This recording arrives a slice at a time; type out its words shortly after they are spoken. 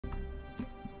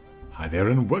Hi there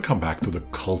and welcome back to the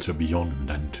Culture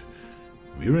Beyond, and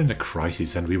we're in a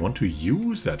crisis and we want to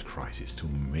use that crisis to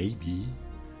maybe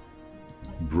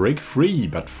break free,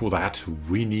 but for that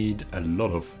we need a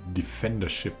lot of defender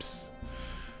ships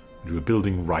that we're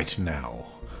building right now.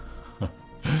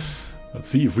 Let's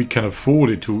see if we can afford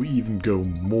it to even go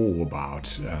more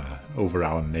about over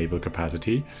our naval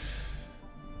capacity,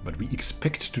 but we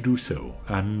expect to do so.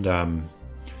 And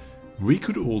we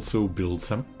could also build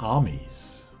some armies.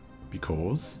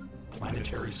 Because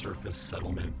planetary surface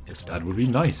settlement established. That would be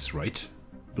nice, right?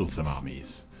 Build some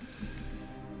armies.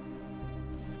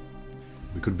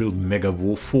 We could build mega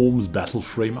war forms, battle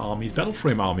frame armies. Battle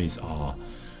frame armies are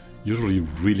usually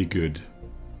really good.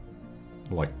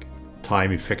 Like,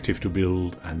 time effective to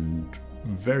build and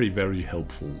very, very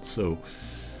helpful. So,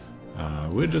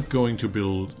 we're just going to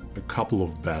build a couple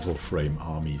of battle frame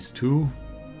armies too.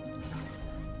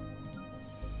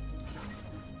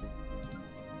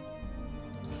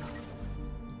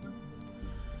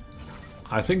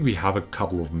 I think we have a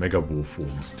couple of mega war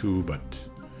forms too, but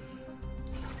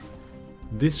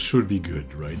this should be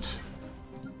good, right?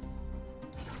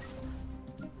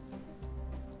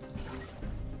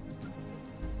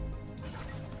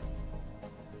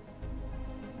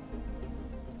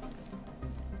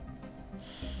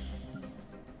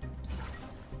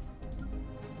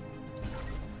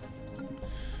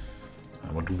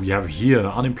 And what do we have here?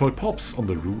 Unemployed pops on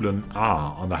the Rulen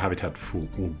R on the Habitat for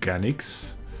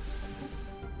Organics.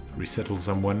 Resettle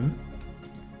someone.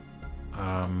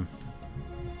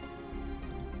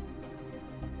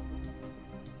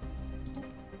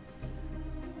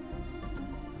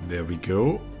 There we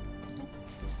go.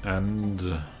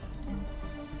 And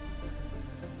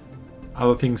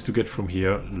other things to get from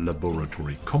here.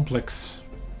 Laboratory complex.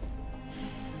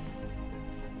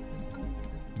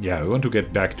 Yeah, we want to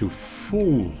get back to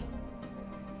full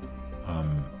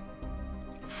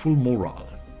morale.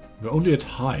 We're only at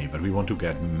high, but we want to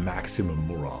get maximum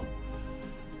morale.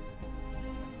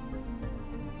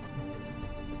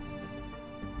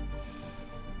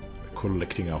 We're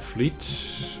collecting our fleet.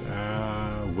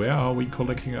 Where are we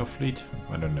collecting our fleet?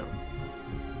 I don't know.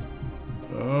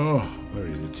 Oh, where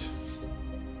is it?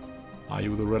 Are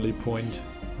you the rally point?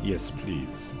 Yes,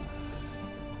 please.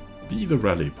 Be the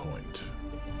rally point.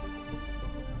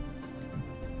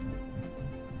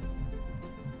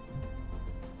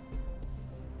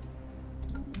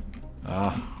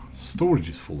 Storage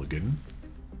is full again.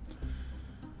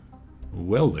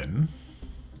 Well then.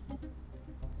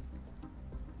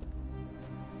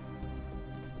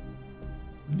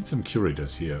 Need some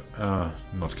curators here.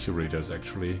 Not curators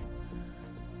actually.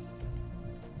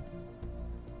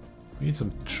 We need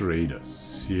some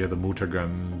traders. Here, the motor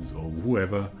guns or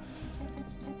whoever.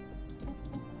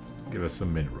 Give us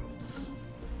some minerals.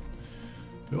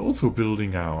 We're also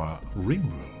building our ring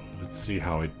world. Let's see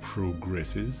how it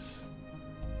progresses.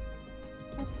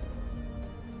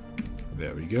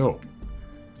 There we go.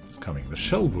 It's coming. The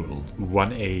Shell World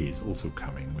 1A is also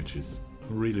coming, which is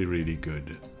really, really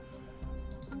good.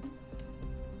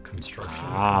 Construction.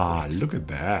 Complete. Look at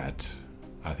that.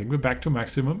 I think we're back to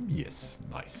maximum. Yes,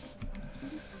 nice.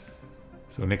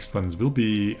 So next ones will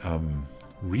be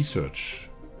research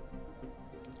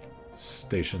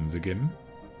stations again.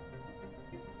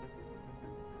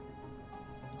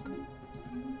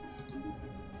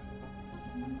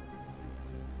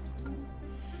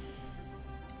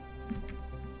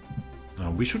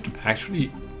 We should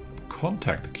actually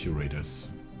contact the curators.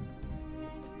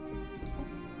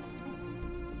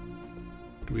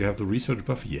 Do we have the research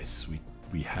buff? Yes,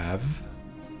 we have.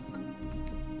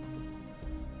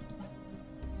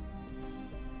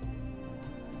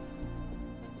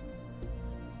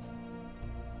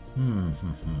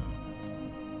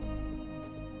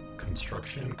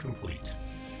 Construction complete.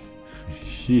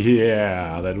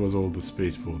 Yeah, that was all the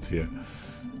spaceports here.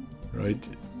 Right?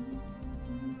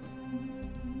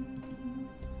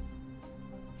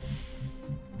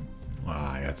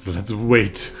 Let's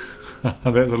wait.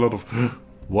 There's a lot of...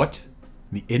 What?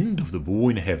 The end of the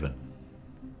war in heaven.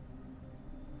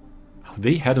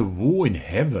 They had a war in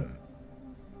heaven.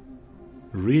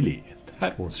 Really?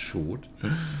 That was short.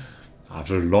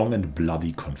 After a long and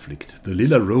bloody conflict, the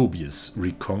Lilla-Robius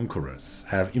reconquerors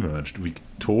have emerged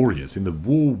victorious in the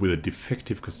war with the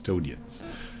defective custodians.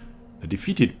 The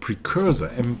defeated precursor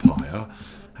empire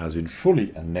has been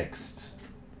fully annexed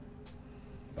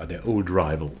by their old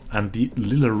rival, and the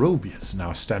Lilla-Robius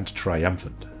now stand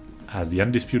triumphant as the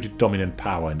undisputed dominant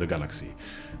power in the galaxy.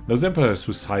 Those empires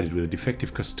who sided with a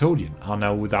defective custodian are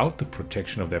now without the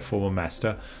protection of their former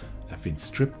master, have been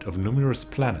stripped of numerous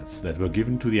planets that were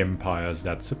given to the empires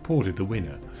that supported the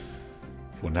winner.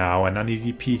 For now, an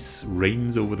uneasy peace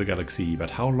reigns over the galaxy, but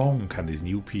how long can this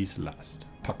new peace last?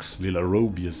 Pax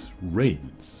Lilarobius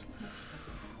reigns.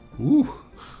 Ooh.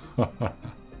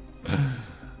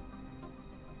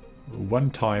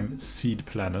 One-time seed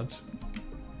planet.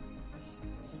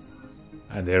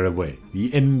 And they're away.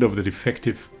 The end of the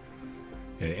defective...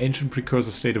 ancient precursor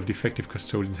state of defective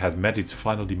custodians has met its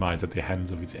final demise at the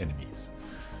hands of its enemies.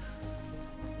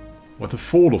 What the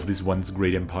fall of this once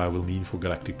great empire will mean for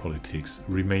galactic politics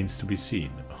remains to be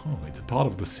seen. Oh, it's a part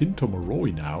of the Sinto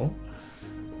Moroi now.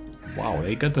 Wow,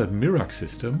 they got that Mirac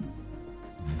system.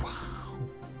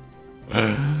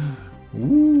 Wow.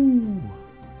 Ooh.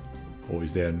 Or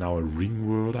is there now a ring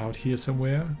world out here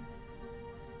somewhere?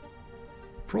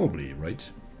 Probably, right?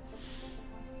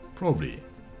 Probably.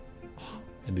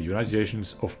 In the United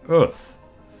Nations of Earth.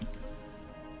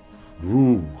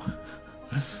 Ooh.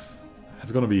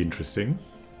 That's gonna be interesting.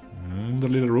 The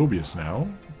little Robius now.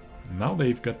 Now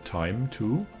they've got time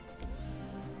to...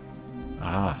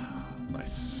 Ah,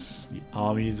 nice. The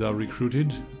armies are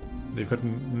recruited. They've got...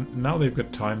 Now they've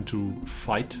got time to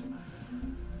fight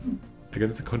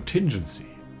against the contingency.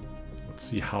 Let's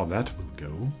see how that will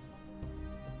go.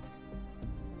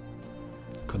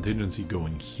 Contingency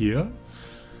going here.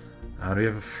 And we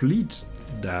have a fleet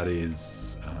that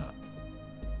is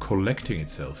collecting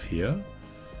itself here.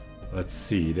 Let's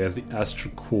see, there's the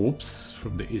Astral Corps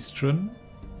from the Istron.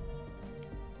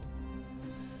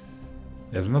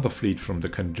 There's another fleet from the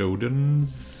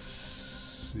Kanjodans.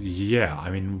 Yeah,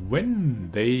 I mean, when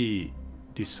they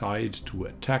decide to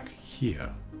attack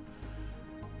here,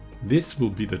 this will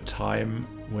be the time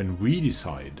when we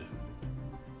decide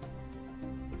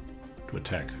to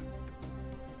attack.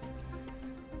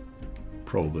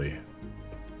 Probably.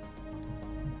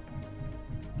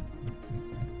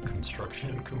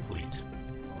 Construction complete.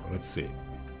 Let's see.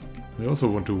 We also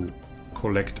want to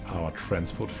collect our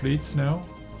transport fleets now.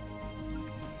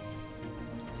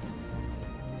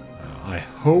 I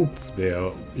hope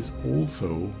there is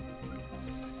also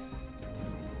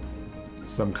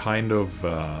some kind of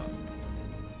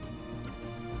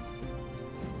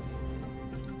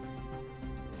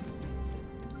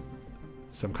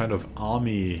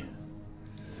army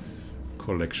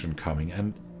collection coming.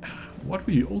 And what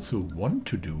we also want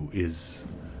to do is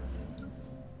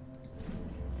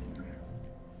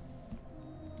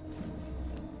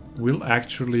we'll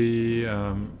actually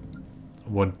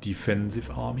want defensive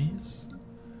armies.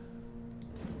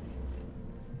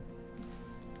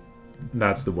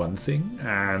 That's the one thing.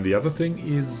 And the other thing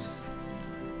is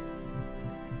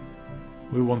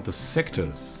we want the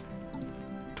sectors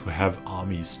to have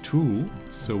armies too,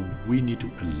 so we need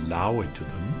to allow it to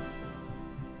them.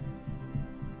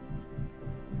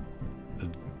 The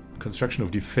construction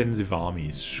of defensive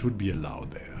armies should be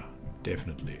allowed there,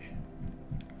 definitely.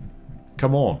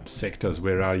 Come on, sectors,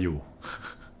 where are you?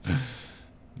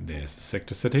 There's the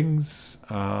sector settings.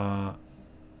 And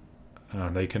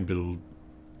they can build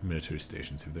military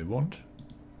stations if they want.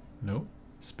 No.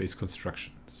 Space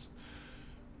constructions.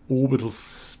 Orbital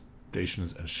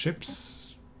stations and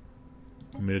ships.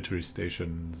 Military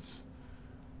stations.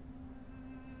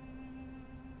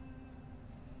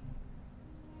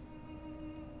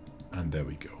 And there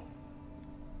we go.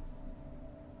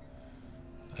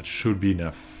 That should be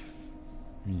enough.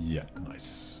 Yeah,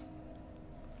 nice.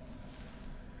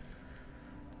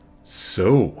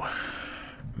 So,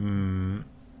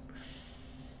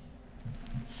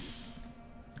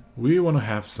 we want to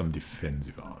have some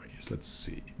defensive armies. Let's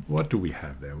see. What do we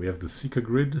have there? We have the Seeker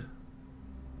Grid,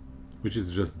 which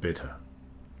is just better.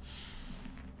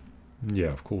 Yeah,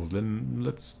 of course. Then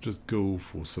let's just go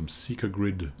for some Seeker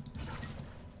Grid.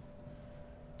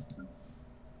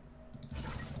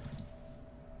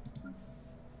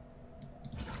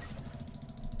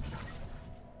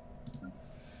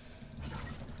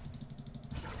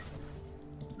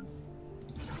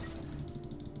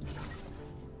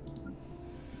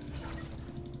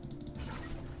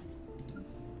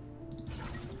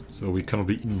 So we cannot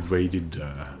be invaded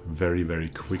very, very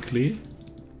quickly.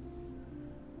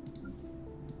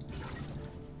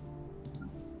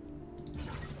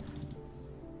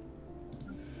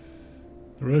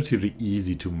 Relatively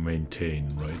easy to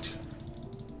maintain, right?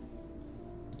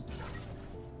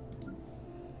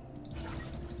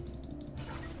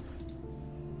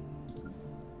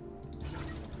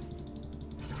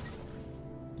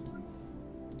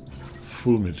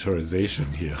 Full militarization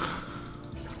here.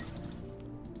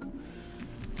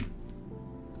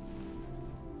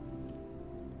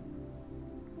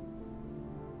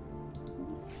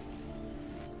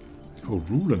 Oh,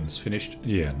 Rulan's finished.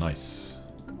 Yeah, nice.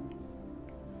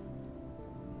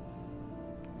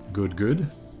 Good, good.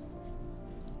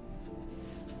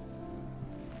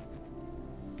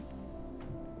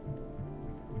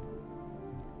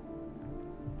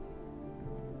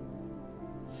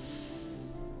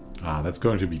 Ah, that's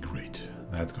going to be great.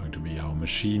 That's going to be our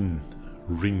machine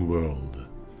ring world.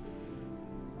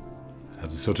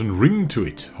 Has a certain ring to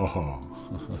it. Haha.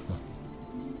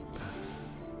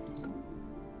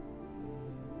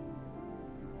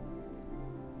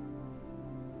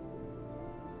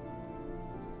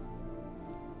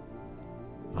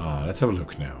 Let's have a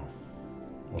look now.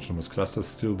 Autonomous cluster's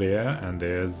still there, and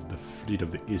there's the fleet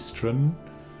of the Istran.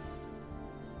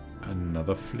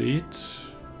 Another fleet.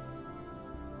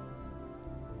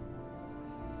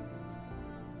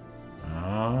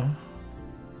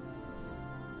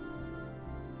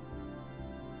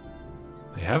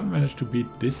 They haven't managed to beat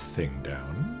this thing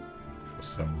down for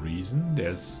some reason.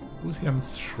 There's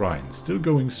Uthian's Shrine, still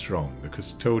going strong, the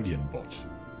custodian bot.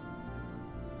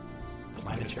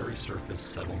 Planetary surface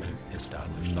settlement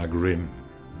established. Nagrim,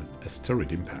 with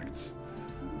asteroid impacts.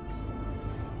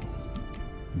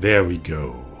 There we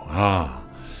go. Ah,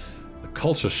 the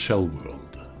Culture Shell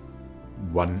World,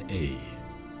 1A.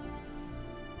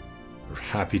 We're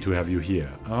happy to have you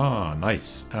here. Ah,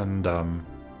 nice. And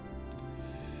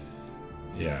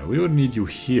yeah, we would need you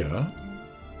here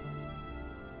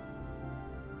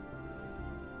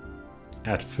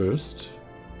at first.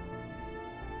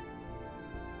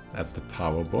 That's the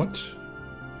power bot.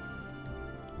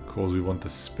 Of course, we want the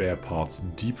spare parts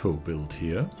depot built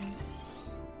here.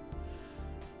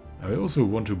 And we also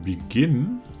want to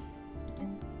begin.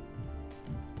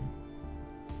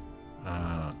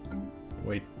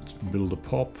 Wait, build a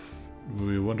pop.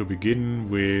 We want to begin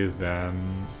with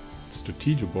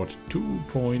Strategobot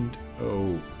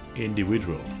 2.0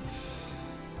 individual.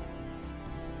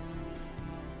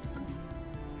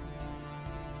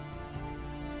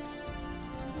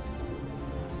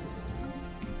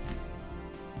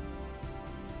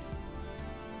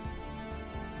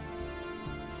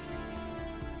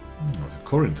 There's a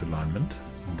Corinth alignment.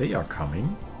 They are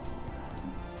coming.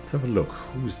 Let's have a look.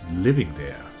 Who's living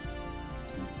there?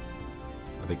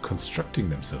 Are they constructing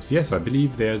themselves? Yes, I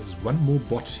believe there's one more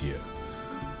bot here.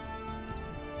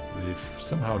 So they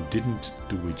somehow didn't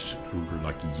do it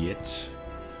like yet.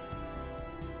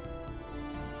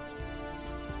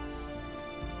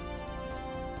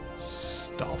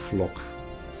 Starflock.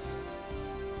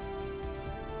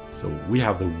 So we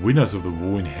have the winners of the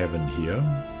war in heaven here.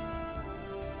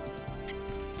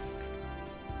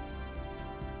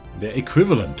 They're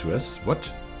equivalent to us.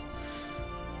 What?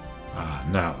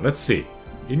 Now, let's see.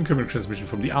 Incoming transmission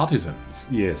from the artisans.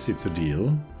 Yes, it's a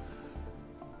deal.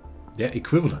 They're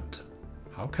equivalent.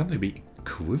 How can they be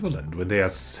equivalent when they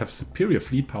have superior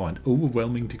fleet power and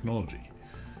overwhelming technology?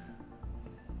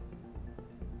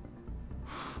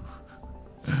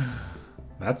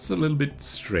 That's a little bit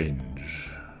strange.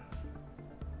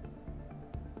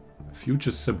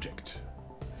 Future subject.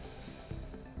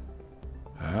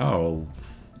 Oh,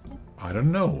 I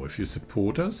don't know. If you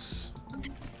support us,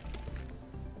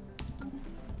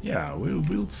 yeah,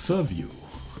 we'll serve you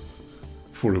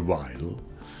for a while.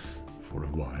 For a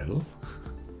while.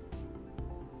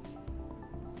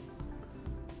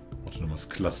 Autonomous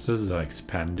clusters are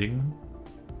expanding.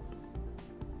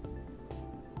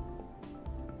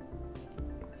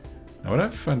 Now, what I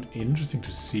find interesting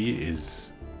to see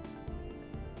is,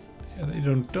 yeah, they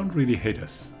don't really hate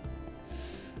us.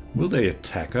 Will they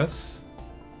attack us?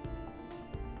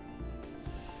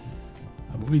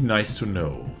 That would be nice to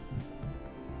know.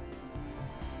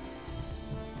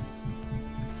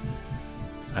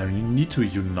 And we need to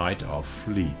unite our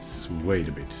fleets. Wait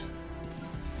a bit.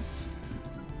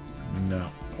 No.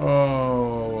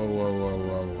 Oh,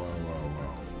 whoa.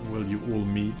 Will you all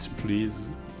meet, please?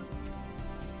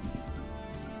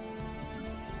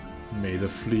 May the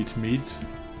fleet meet.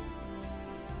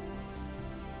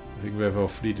 I think we have our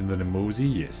fleet in the Nemosi.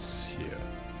 Yes, here.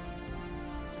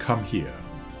 Come here,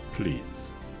 please.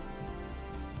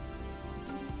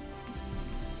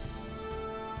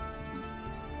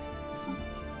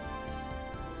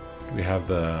 We have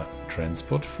the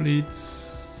transport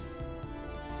fleets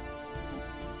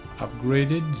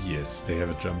upgraded. Yes, they have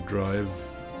a jump drive.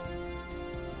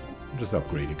 Just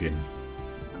upgrade again.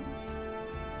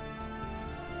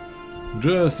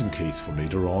 Just in case for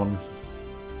later on.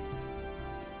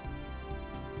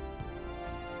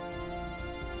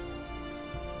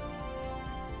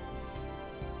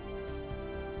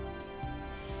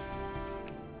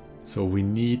 So we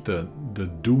need the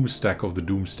doom stack of the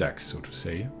doom stacks, so to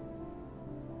say.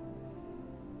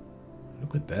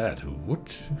 Look at that.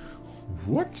 What?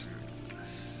 What?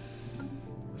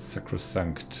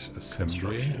 Sacrosanct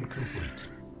assembly. Construction complete.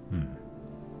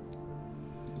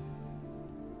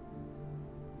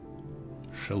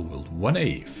 Shell World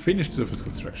 1A. Finished surface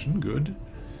construction. Good.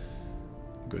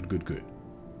 Good.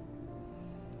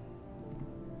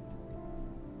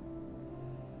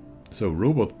 So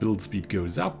robot build speed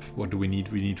goes up. What do we need?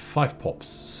 We need 5 pops.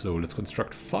 So let's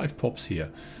construct 5 pops here.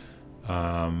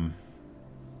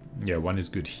 Yeah, 1 is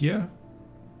good here.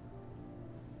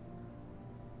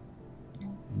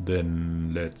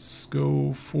 Then let's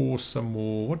go for some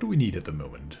more. What do we need at the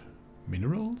moment?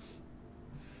 Minerals?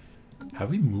 Have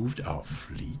we moved our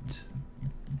fleet?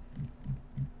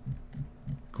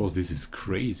 Because this is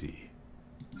crazy.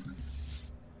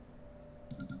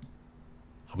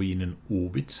 Are we in an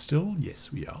orbit still?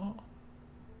 Yes, we are.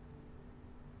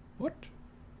 What?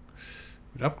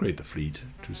 We'd upgrade the fleet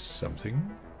to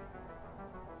something.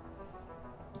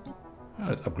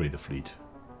 Let's upgrade the fleet.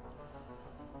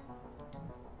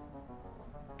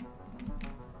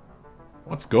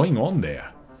 What's going on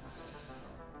there?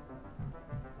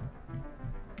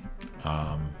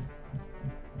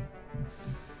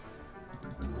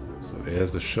 So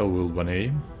there's the Shellwheel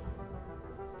 1A.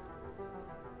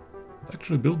 Let's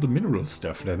actually build the mineral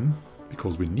stuff then,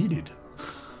 because we need it.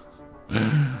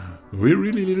 We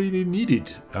really need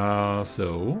it.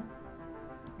 So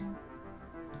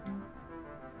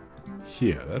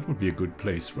here, that would be a good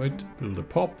place, right? Build a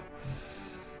pop.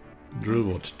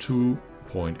 Drillbot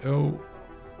 2.0.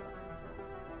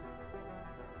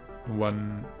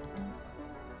 1.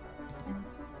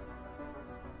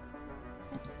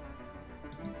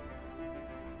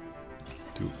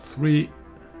 2, 3.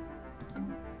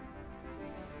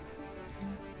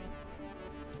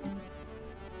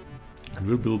 And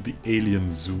we'll build the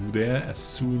alien zoo there as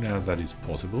soon as that is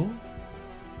possible.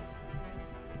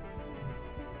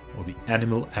 Or the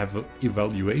animal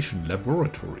evaluation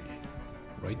laboratory,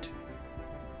 right?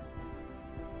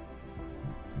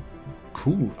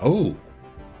 Cool. Oh!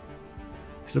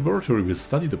 This laboratory will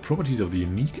study the properties of the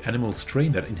unique animal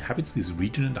strain that inhabits this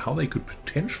region and how they could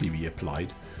potentially be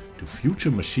applied to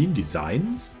future machine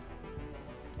designs.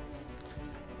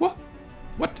 What?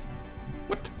 What?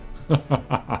 What?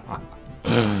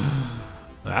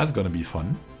 That's gonna be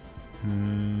fun.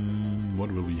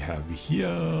 What will we have here?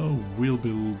 We'll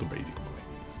build the basic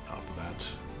mines after that.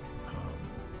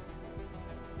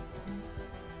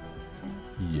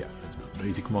 Yeah, let's build a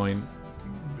basic mine.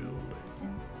 Build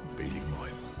a basic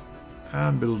mine.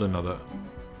 And build another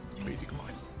basic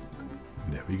mine.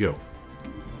 There we go.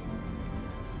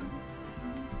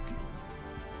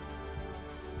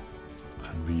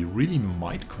 And we really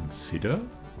might consider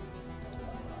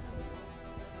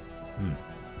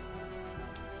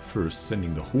first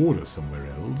sending the Hoarder somewhere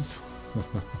else.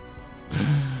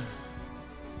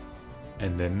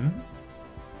 And then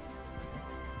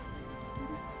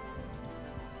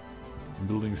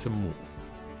building some more.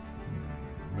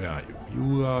 Where are you?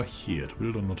 You are here. To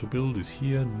build or not to build is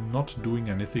here. Not doing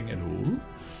anything at all.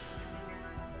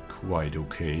 Quite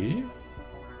okay.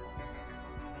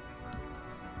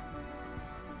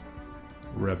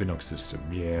 Repugnant system.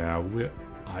 Yeah, we're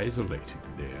isolated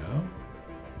there.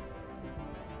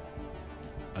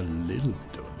 A little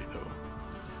bit only though.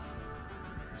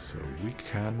 So we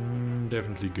can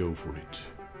definitely go for it.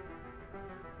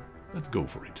 Let's go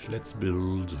for it. Let's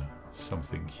build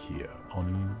something here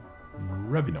on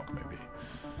Repugnant maybe.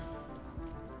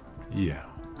 Yeah.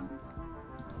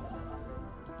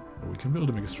 Or we can build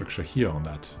a megastructure here on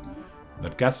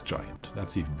that gas giant.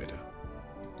 That's even better.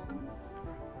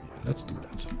 Yeah, let's do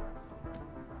that.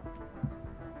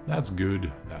 That's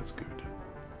good. That's good.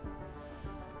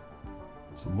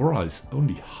 So morale is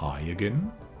only high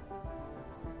again.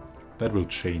 That will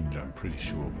change, I'm pretty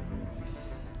sure.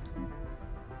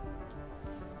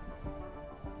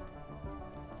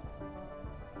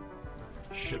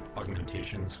 Ship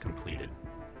augmentations completed.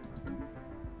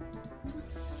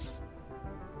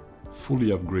 Fully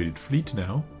upgraded fleet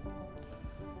now.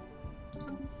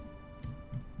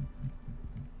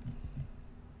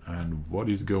 And what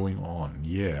is going on?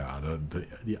 Yeah,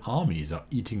 the armies are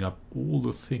eating up all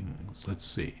the things. Let's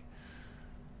see.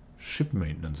 Ship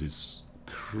maintenance is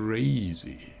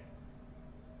crazy.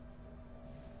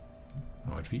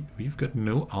 Right, we've got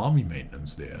no army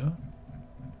maintenance there.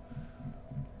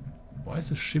 Why is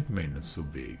the ship maintenance so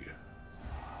big?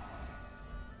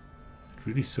 It's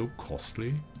really so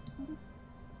costly.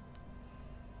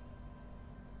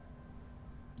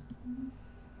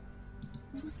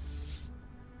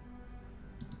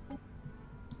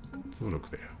 So look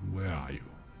there. Where are you?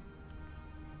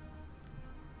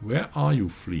 Where are you,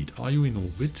 fleet? Are you in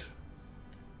orbit?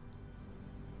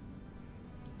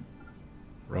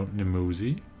 Around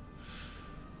Nemosi?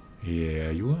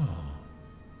 Yeah, you are.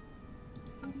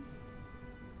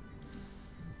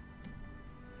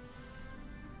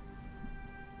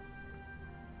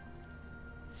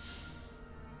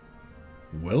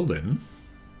 Well then.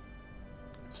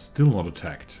 Still not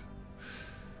attacked.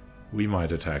 We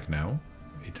might attack now.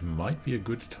 It might be a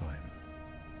good time.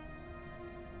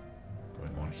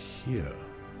 Going on here.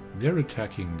 They're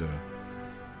attacking the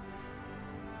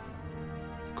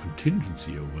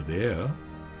contingency over there.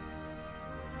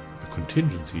 The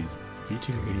contingency is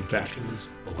beating me back.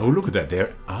 Oh, look at that.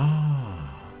 There. Ah.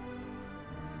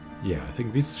 Yeah, I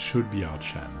think this should be our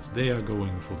chance. They are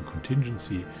going for the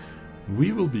contingency.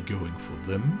 We will be going for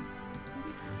them.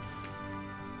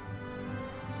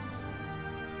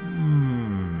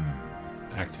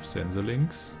 Active sensor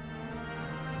links.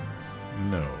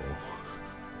 No.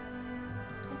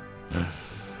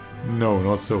 No,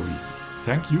 not so easy.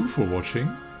 Thank you for watching,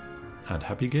 and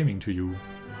happy gaming to you.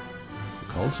 The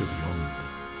culture beyond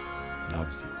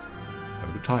loves you. Have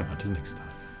a good time. Until next time.